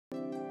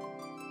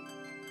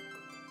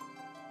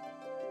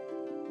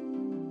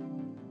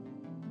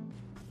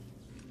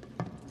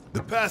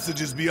The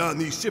passage is beyond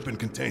these shipping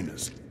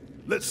containers.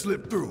 Let's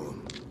slip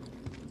through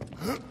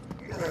them.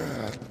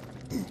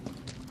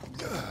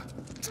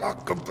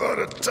 Talk about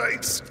a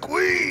tight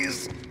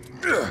squeeze.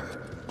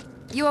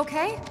 You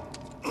okay?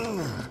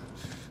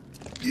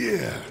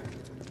 Yeah.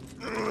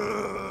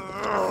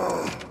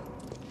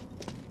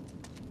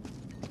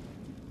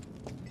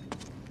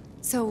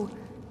 So,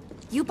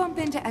 you bump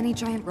into any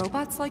giant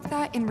robots like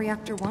that in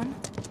Reactor 1?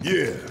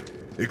 Yeah,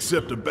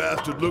 except the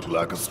bastard looked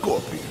like a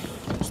scorpion.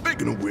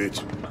 Speaking of which,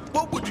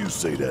 what would you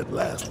say that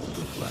last one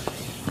looked like?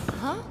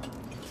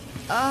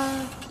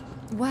 Huh?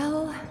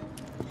 Well...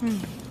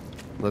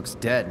 Looks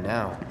dead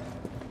now.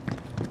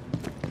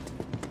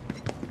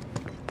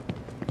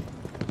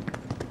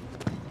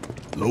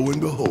 Lo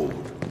and behold.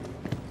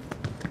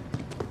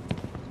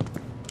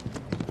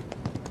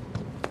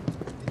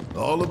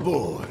 All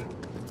aboard.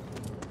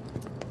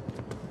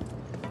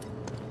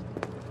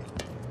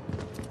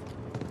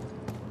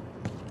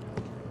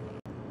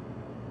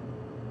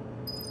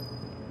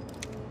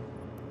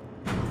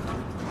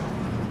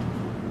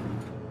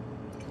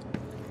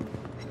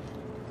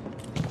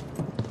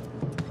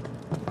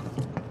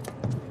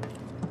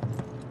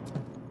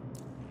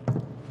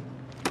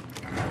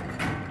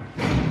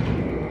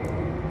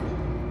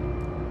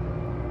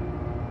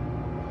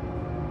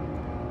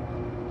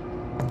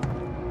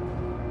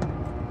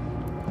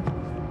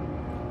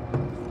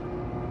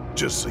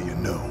 Just so you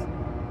know,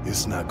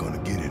 it's not gonna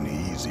get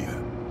any easier.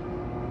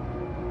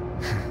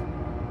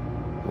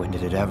 When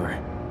did it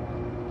ever?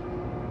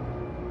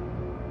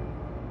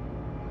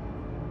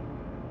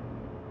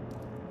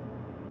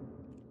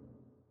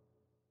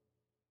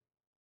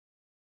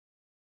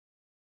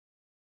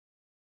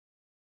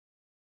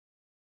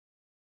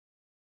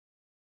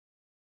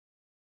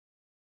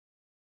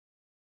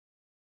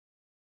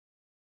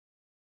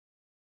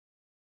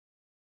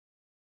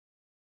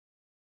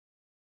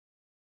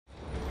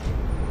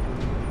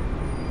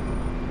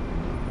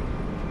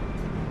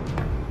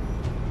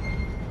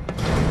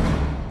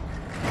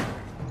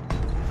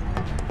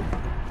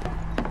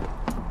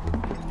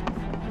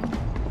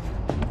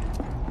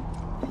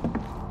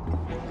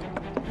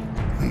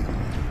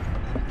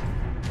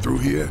 Through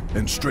here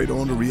and straight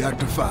on to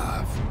Reactor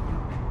 5.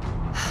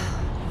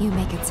 You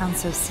make it sound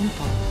so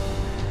simple.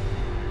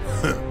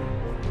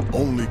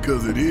 Only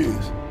 'cause it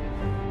is.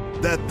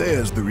 That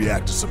there's the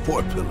reactor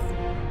support pillar.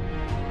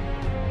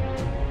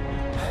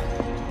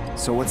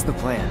 So what's the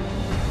plan?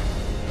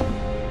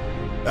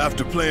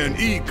 After plan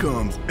E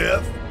comes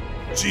F,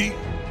 G,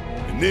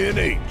 and then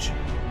H.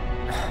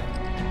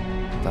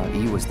 Thought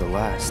E was the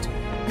last.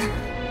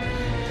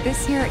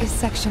 This here is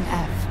Section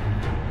F.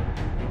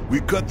 We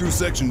cut through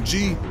Section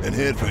G and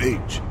head for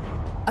H.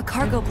 A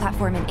cargo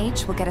platform in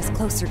H will get us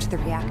closer to the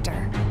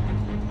reactor.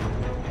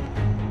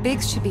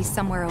 Biggs should be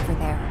somewhere over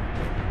there.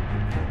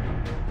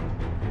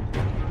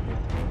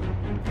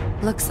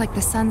 Looks like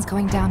the sun's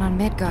going down on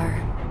Midgar.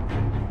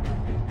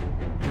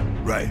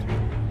 Right.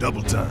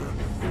 Double time.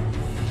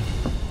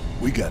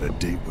 We got a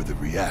date with the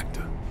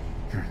reactor.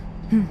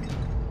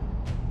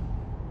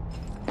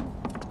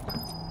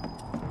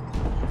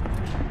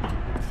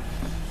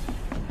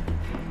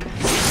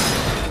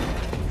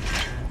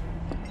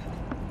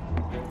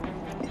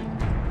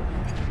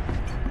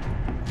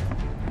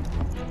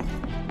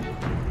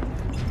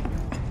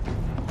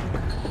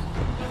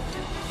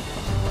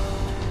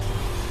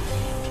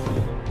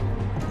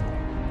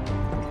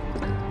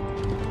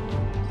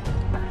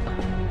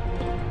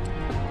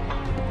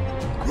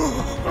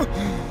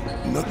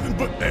 Nothing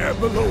but air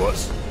below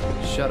us.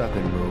 Shut up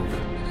and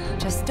move.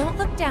 Just don't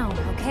look down,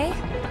 okay?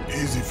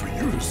 Easy for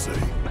you to say.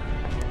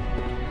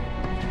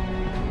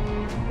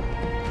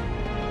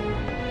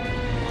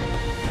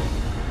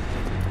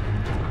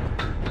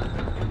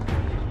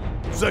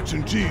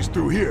 Section G's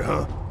through here,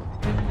 huh?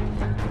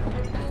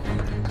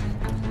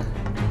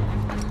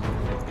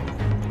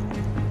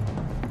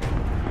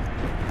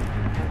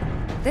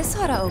 This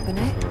ought to open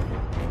it.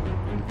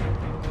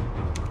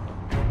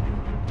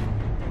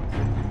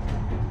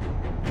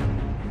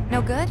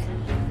 No good?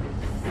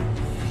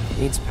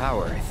 Needs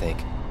power, I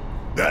think.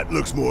 That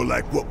looks more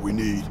like what we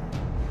need.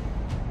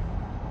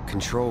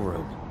 Control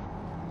room.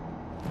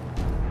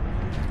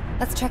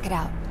 Let's check it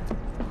out.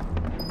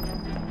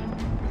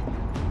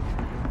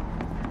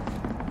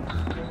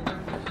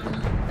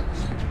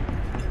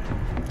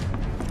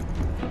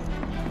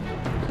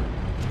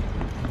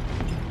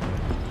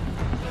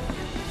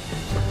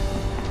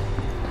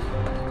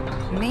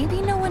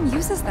 Maybe no one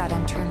uses that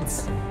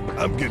entrance.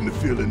 I'm getting the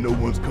feeling no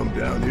one's come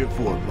down here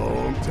for a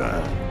long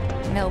time.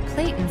 No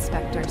plate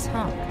inspectors,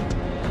 huh?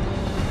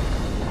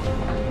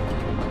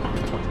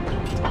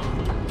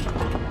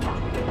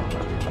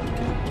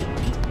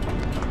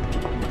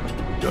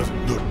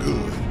 Doesn't look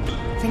good.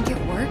 Think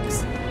it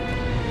works?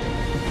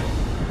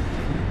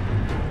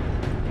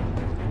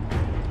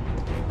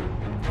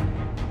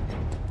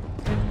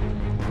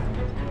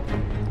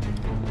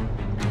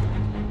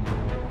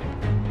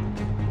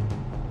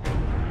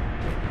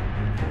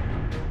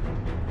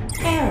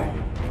 Error.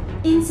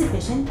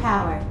 Insufficient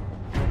power.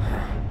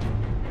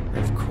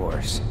 Of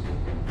course.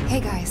 Hey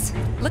guys,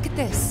 look at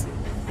this.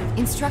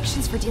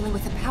 Instructions for dealing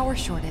with a power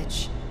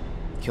shortage.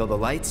 Kill the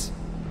lights,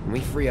 and we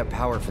free up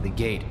power for the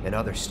gate and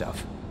other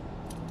stuff.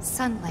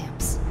 Sun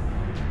lamps.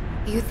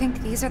 You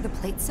think these are the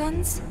plate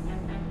suns?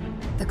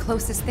 The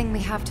closest thing we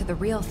have to the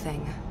real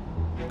thing.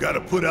 Gotta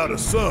put out a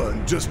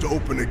sun just to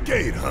open the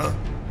gate, huh?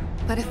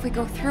 But if we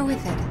go through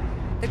with it,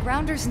 the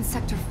grounders in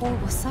Sector 4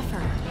 will suffer.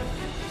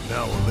 An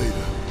hour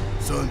later,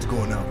 sun's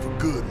going out for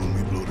good when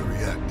we blow the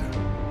reactor.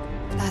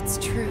 That's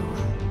true.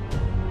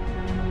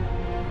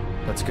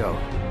 Let's go.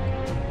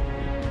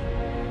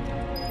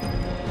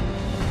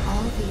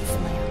 All these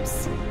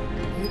lamps.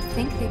 You'd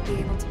think they'd be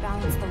able to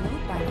balance the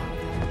load by now,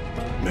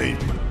 though.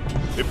 Maybe.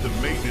 If the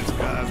maintenance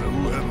guys or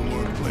whoever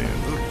weren't playing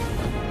hooky.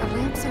 The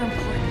lamps are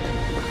important,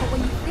 but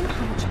when you think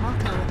how much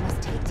Mako it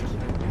must take to keep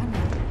them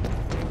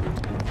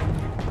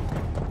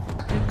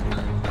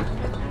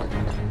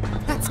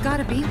running... That's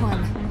gotta be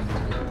one.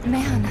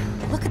 Man,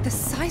 look at the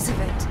size of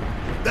it.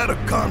 That a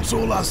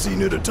console I see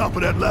near the top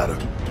of that ladder?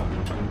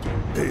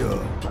 Hey,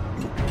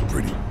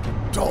 pretty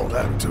tall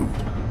ladder, too.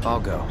 I'll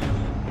go.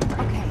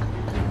 Okay,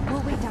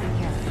 we'll wait down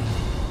here.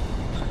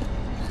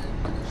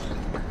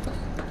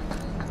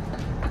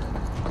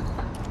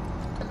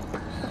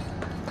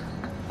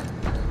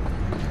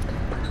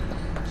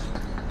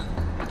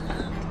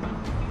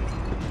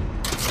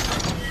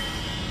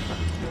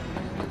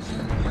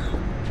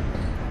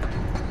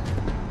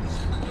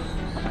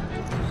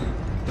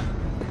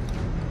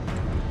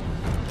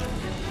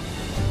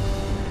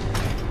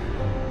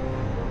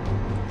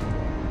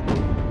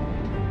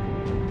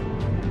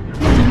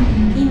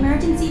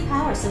 Emergency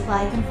power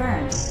supply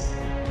confirmed.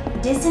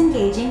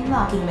 Disengaging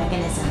locking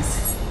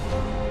mechanisms.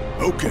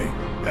 Okay,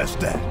 that's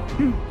that.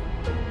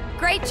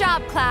 Great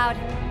job, Cloud.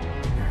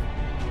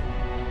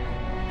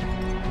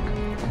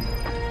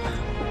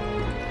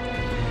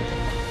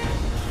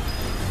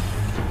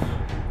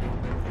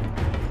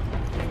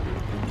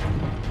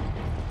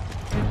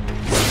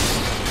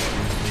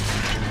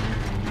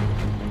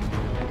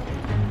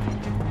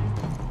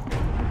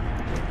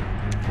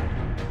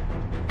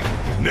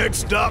 Next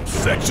stop,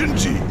 Section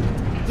G.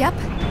 Yep,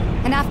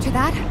 and after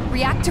that,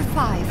 Reactor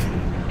 5.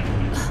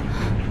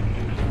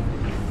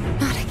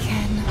 Not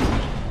again.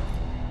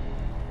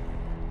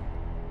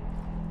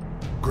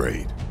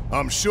 Great.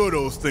 I'm sure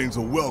those things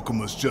will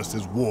welcome us just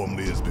as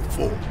warmly as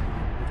before.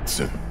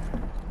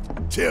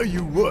 Tell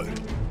you what,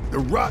 the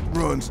rot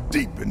runs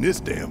deep in this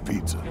damn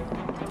pizza.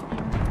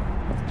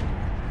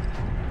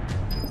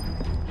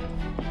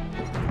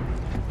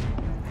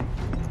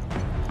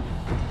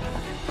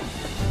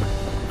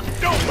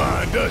 Don't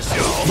mind us,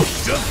 y'all.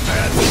 Just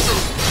pass it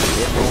through.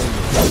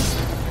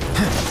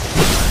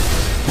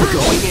 We're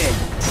going in.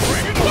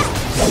 Bring it on.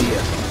 See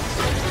ya.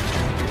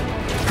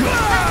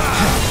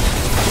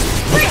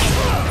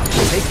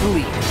 Take the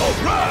lead. All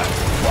right.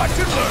 Watch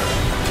and learn.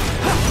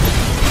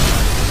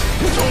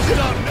 Don't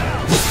stop now.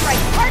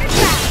 Strike hard and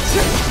fast.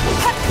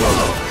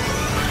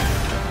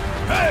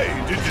 Hey,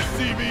 did you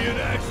see me in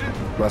action?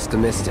 Must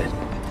have missed it.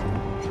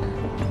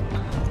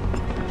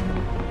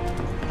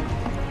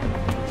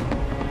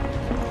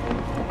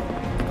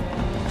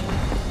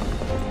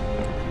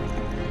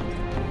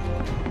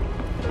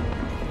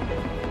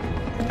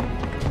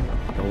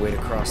 No way to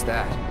cross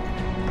that.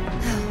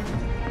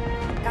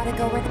 Gotta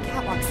go where the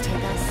catwalks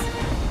take us.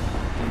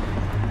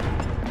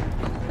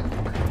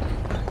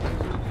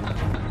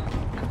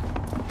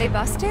 They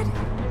busted?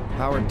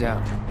 Powered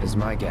down, is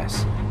my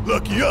guess.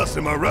 Lucky us,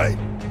 am I right?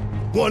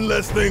 One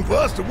less thing for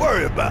us to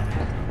worry about.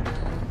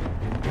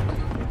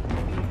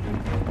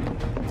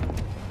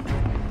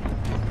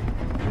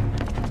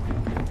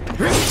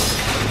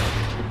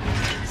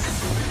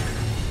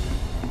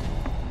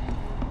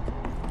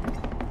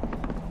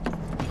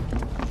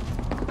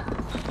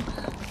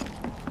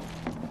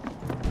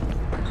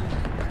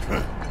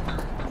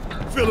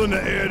 Filling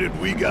the air that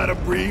we gotta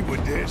breathe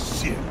with their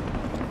shit.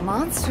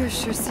 Monsters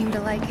sure seem to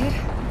like it.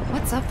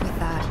 What's up with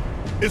that?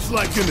 It's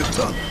like in the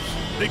tunnels.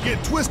 They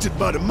get twisted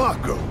by the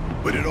Mako,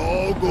 but it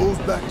all goes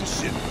back to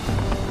Shinra.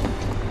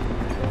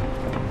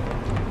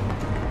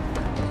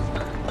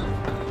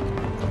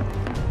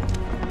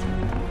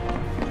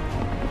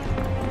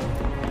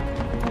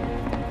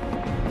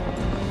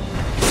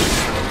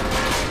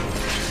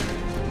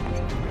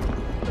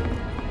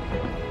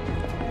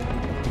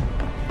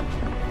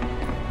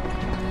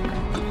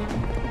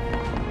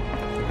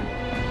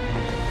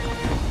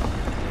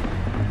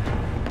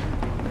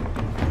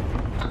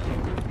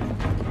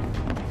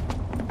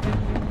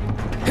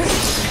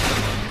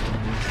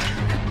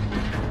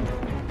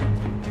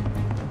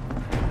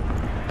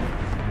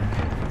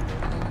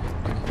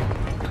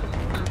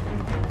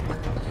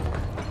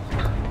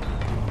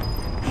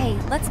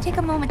 Let's take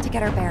a moment to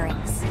get our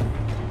bearings.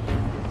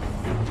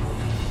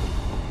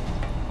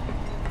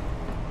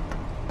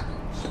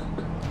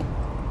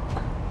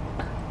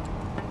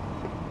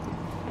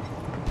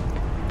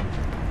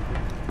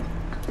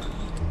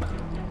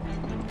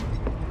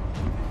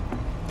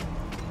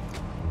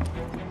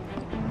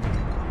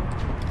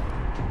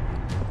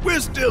 We're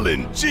still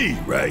in G,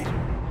 right?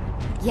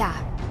 Yeah,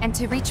 And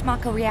to reach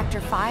Mako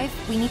Reactor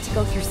 5, we need to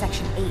go through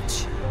Section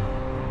H.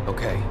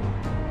 Okay.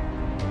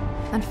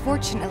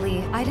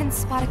 Unfortunately, I didn't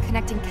spot a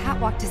connecting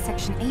catwalk to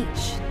Section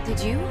H. Did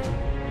you?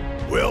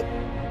 Well,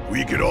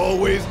 we could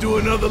always do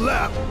another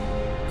lap.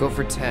 Go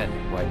for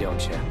 10, why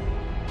don't you?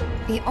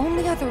 The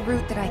only other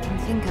route that I can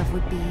think of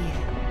would be...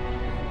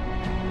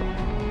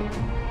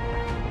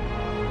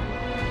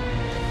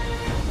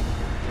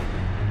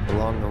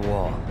 along the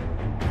wall.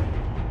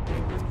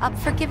 Up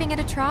for giving it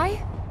a try?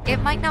 It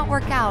might not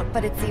work out,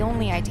 but it's the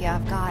only idea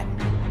I've got.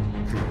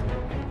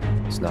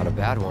 It's not a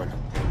bad one.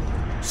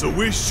 So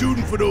we're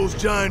shooting for those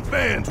giant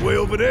fans way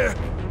over there?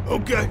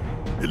 Okay.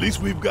 At least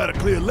we've got a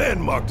clear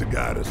landmark to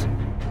guide us.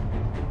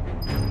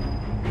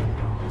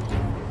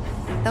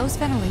 Those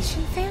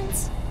ventilation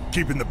fans?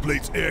 Keeping the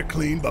plate's air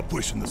clean by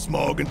pushing the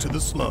smog into the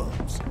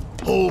slums.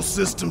 Whole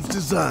system's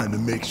designed to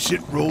make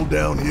shit roll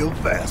downhill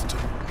faster.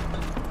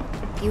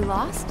 You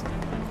lost?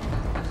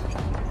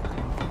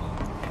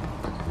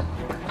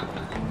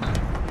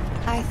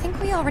 I think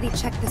we already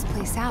checked this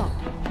place out.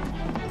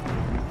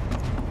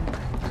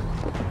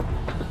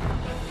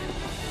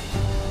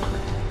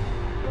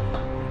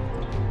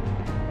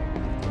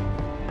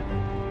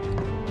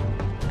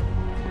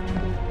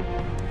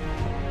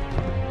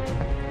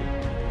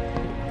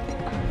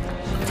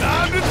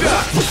 Time to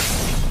die!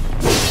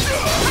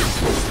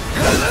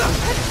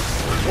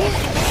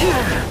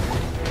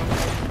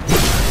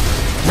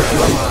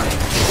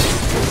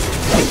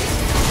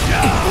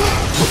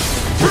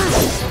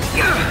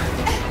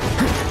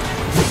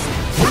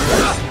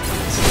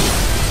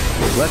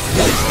 Let's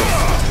do this.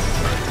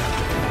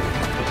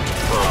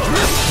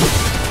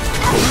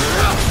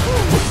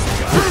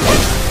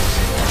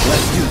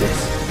 Let's do this.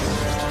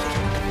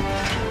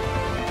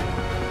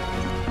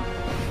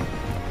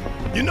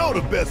 You know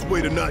the best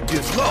way to not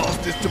get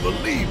lost is to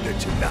believe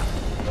that you're not.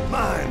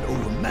 Mind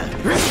over matter.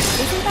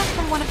 Isn't that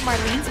from one of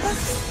Marlene's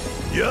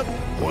books? Yep,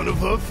 one of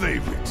her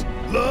favorites.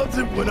 Loves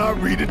it when I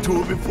read it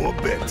to her before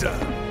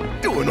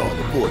bedtime. Doing all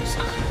the voices.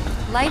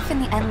 Life in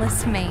the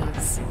Endless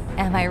Maze.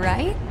 Am I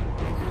right?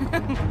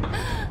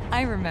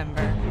 I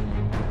remember.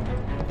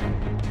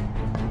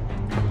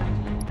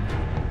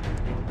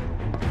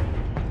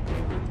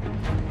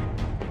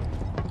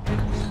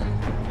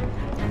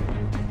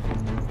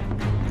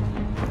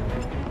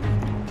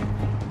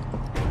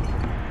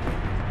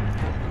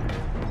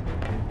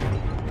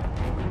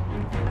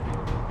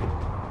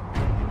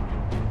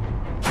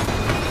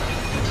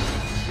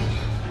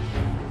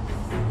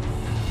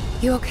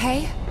 You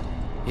okay?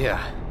 Yeah.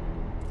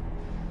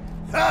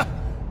 Ha!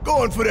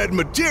 Going for that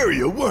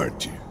materia,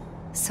 weren't you?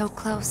 So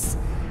close,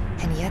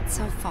 and yet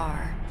so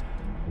far.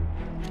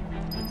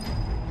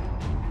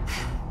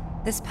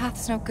 This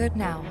path's no good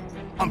now.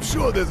 I'm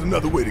sure there's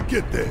another way to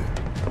get there.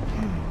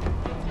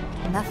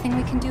 Nothing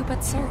we can do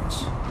but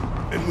search.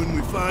 And when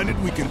we find it,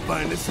 we can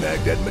finally snag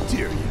that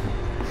materia.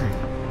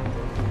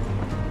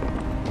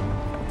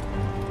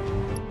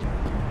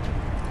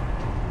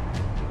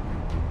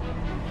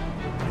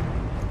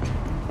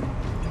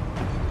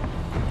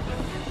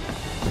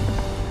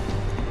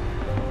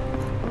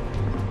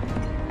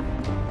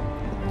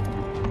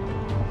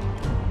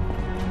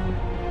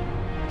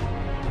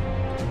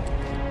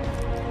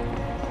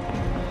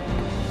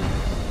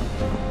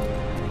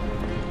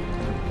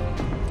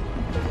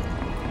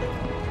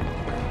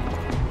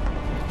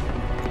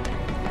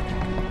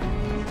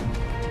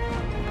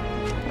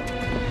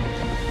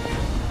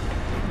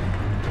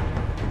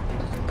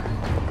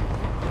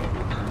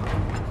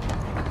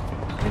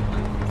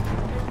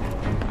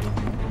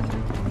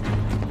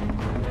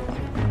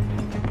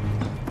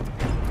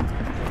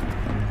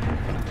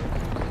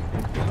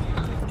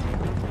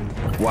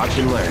 Watch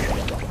and learn.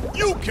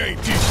 You can't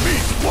teach me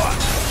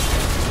squat!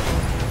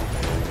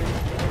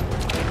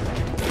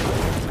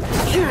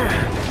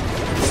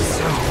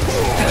 So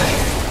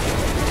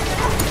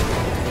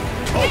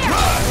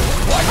Alright!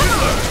 Watch and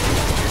learn!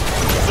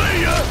 See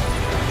ya!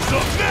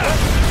 Something now!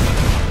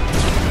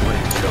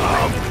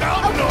 I'm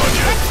counting on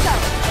you! Let's go!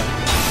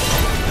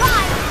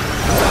 Bye!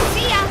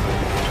 See ya!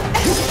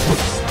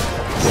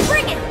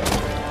 Bring it!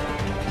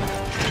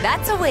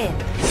 That's a win!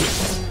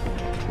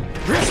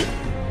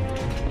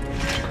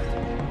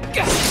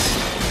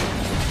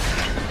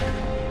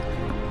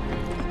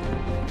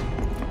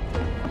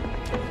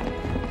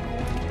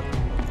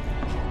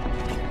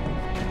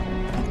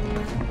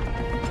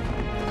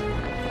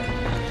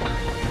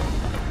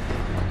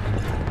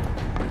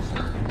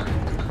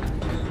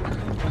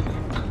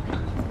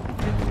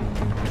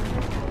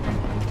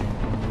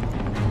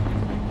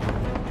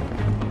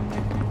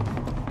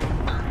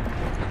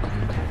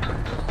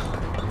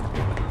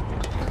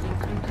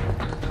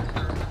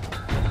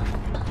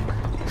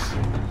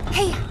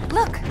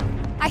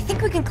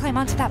 We can climb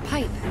onto that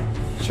pipe.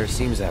 sure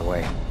seems that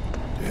way.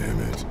 Damn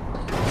it.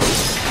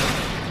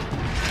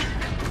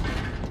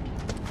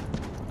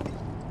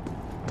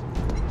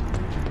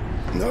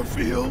 I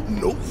feel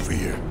no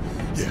fear.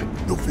 Yeah,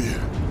 no fear.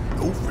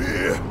 No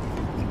fear.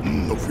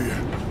 No fear.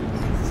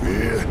 No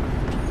fear.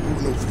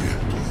 Ooh, no fear.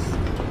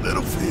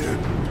 Little fear.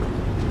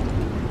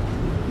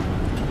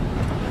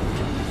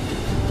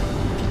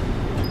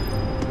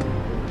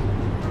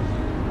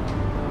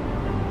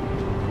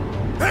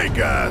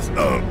 guys,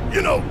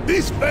 you know,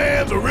 these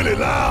fans are really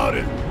loud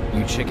and...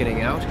 You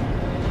chickening out?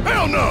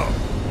 Hell no!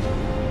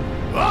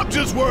 I'm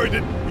just worried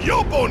that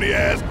your bony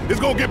ass is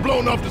gonna get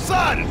blown off the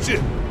side and shit.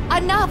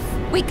 Enough!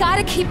 We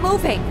gotta keep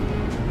moving!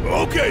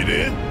 Okay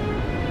then.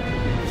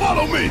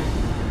 Follow me.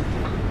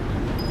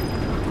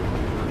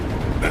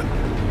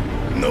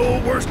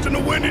 No worse than a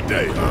windy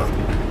day, huh?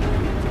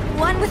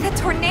 One with a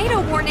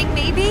tornado warning,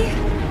 maybe?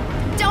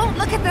 Don't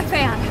look at the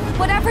fan,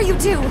 whatever you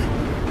do!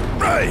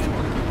 Right.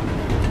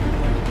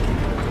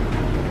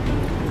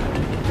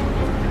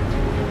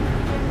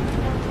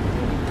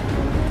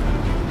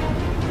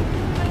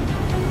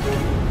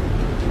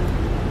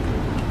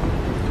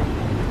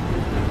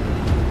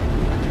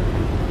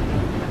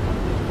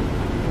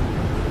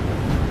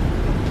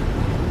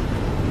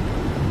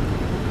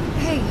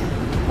 Hey,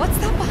 what's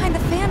that behind the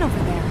fan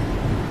over there?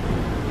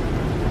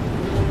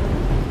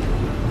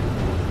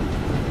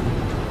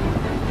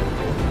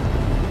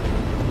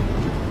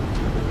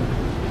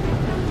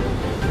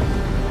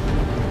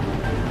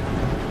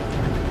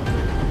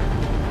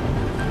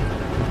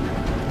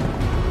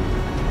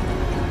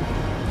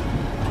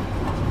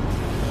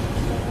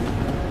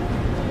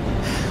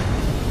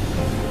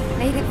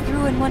 Made it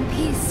through in one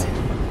piece.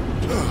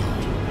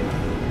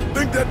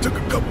 Think that took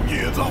a couple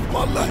years off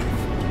my life.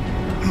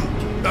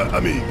 I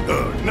mean,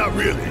 not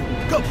really.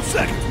 Couple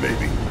seconds,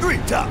 maybe. 3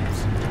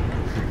 tops.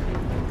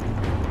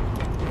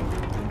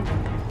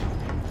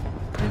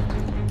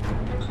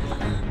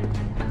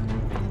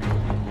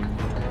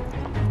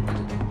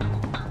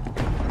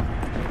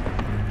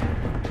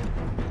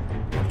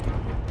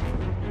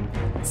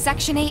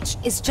 Section H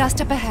is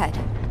just up ahead.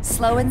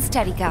 Slow and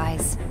steady,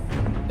 guys.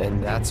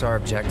 And that's our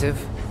objective?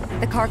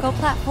 The cargo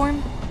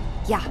platform?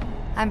 Yeah,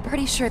 I'm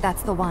pretty sure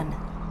that's the one.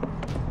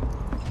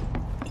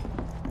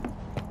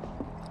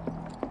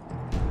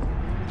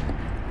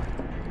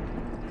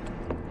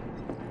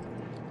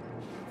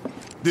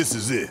 This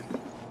is it.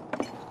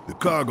 The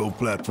cargo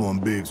platform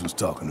Biggs was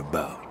talking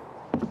about.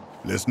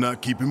 Let's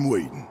not keep him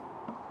waiting.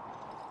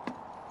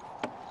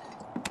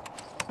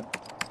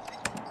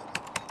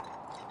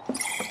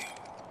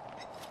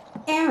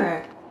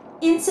 Error.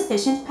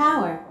 Insufficient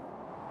power.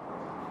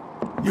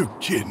 You're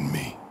kidding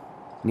me.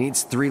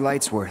 Needs 3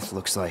 lights worth,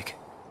 looks like.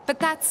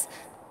 But that's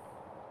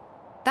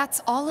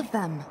all of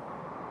them,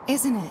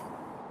 isn't it?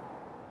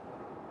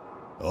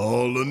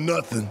 All or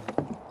nothing.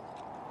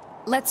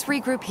 Let's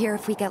regroup here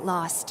if we get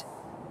lost.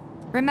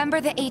 Remember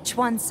the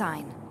H1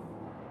 sign.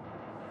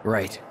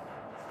 Right.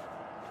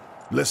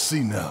 Let's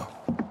see now.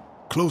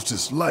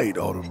 Closest light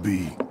ought to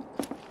be...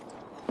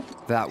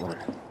 That one.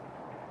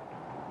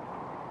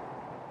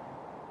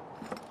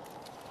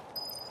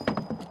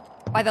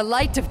 By the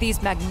light of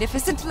these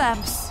magnificent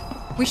lamps,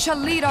 we shall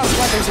lead our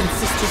brothers and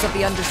sisters of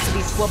the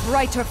Undercity to a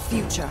brighter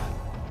future.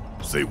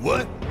 Say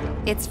what?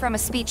 It's from a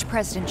speech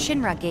President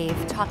Shinra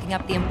gave, talking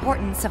up the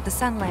importance of the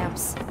sun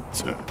lamps.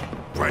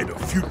 Brighter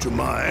future,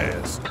 my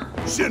ass.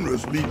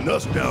 Shinra's leading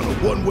us down a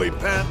one-way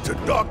path to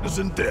darkness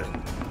and death.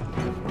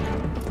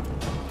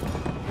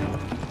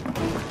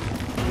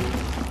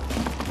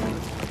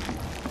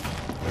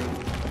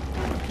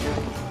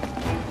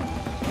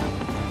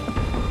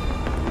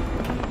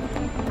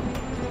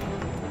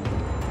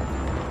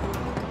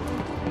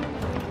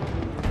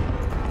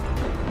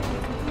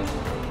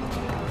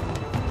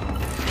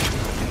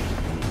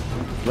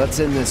 Let's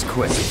end this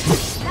quick.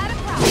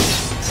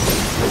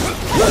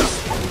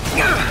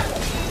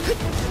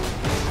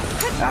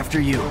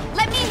 After you.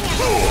 Let me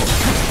handle it!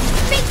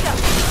 Bingo!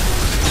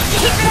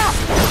 Keep it up!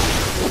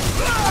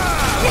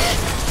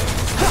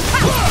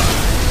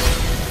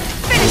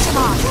 Finish him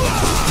off!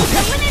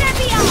 The limit and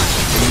beyond!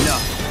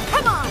 Enough.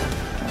 Come on!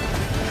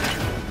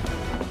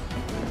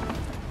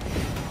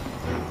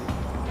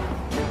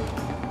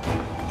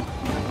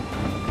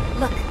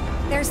 Look,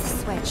 there's the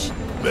switch.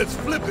 Let's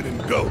flip it and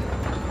go.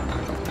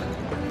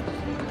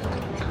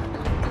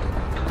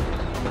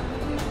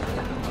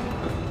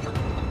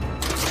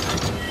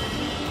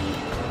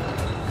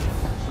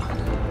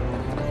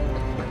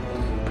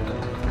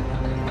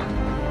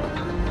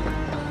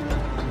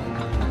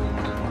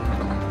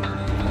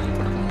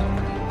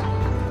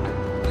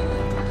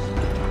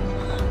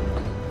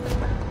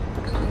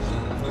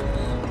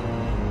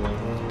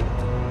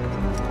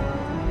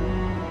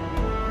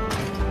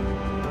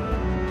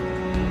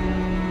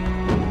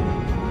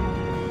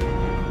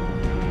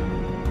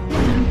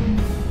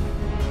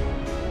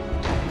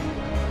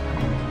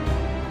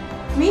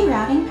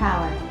 Rerouting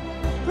power.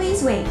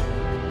 Please wait.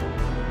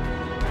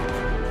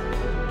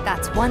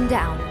 That's one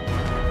down.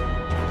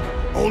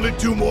 Only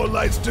 2 more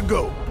lights to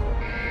go.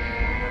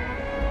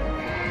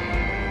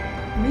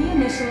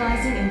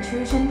 Reinitializing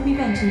intrusion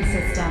prevention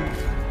system.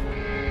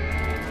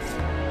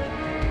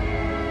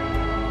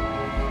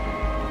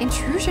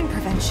 Intrusion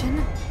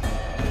prevention?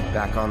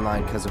 Back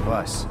online because of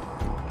us.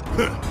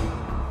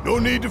 No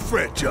need to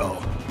fret,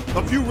 y'all.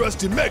 A few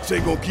rusty mechs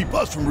ain't gonna keep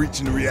us from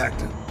reaching the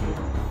reactor.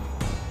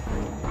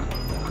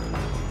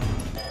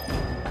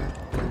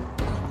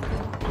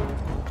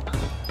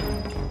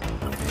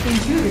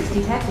 Intruders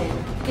detected.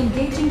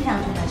 Engaging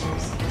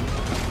countermeasures.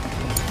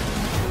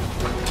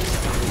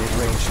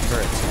 Large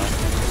turrets, huh?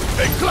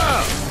 Hey,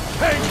 Cloud!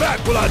 Hang back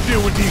while I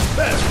deal with these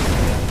pests!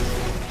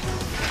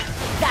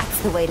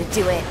 That's the way to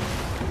do it.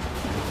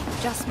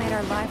 Just made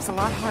our lives a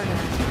lot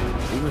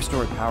harder. We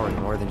restored power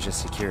to more than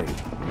just security,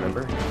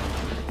 remember?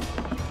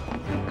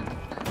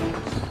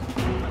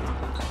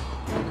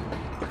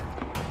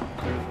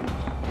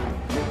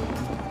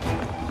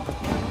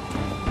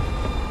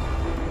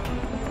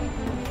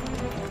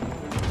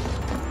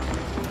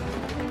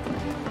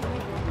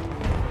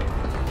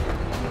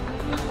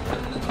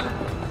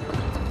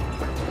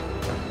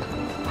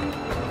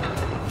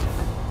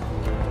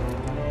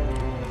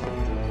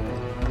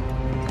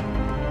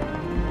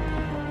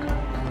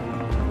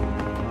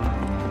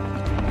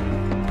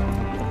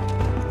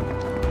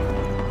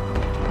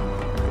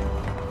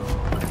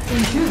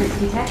 Intruders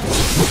detected.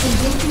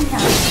 Engaging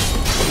counter.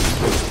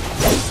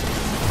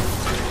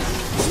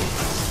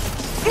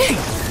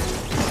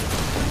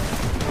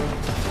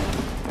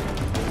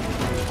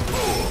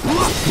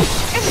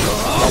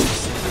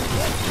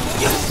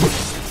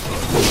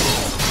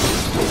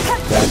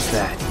 That's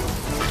that.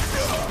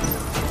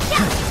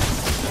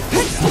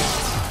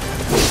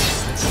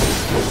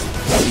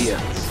 See ya.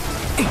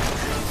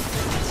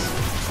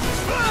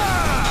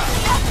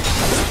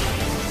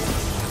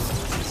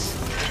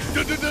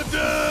 Da, da, da,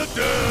 da,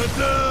 da,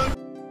 da.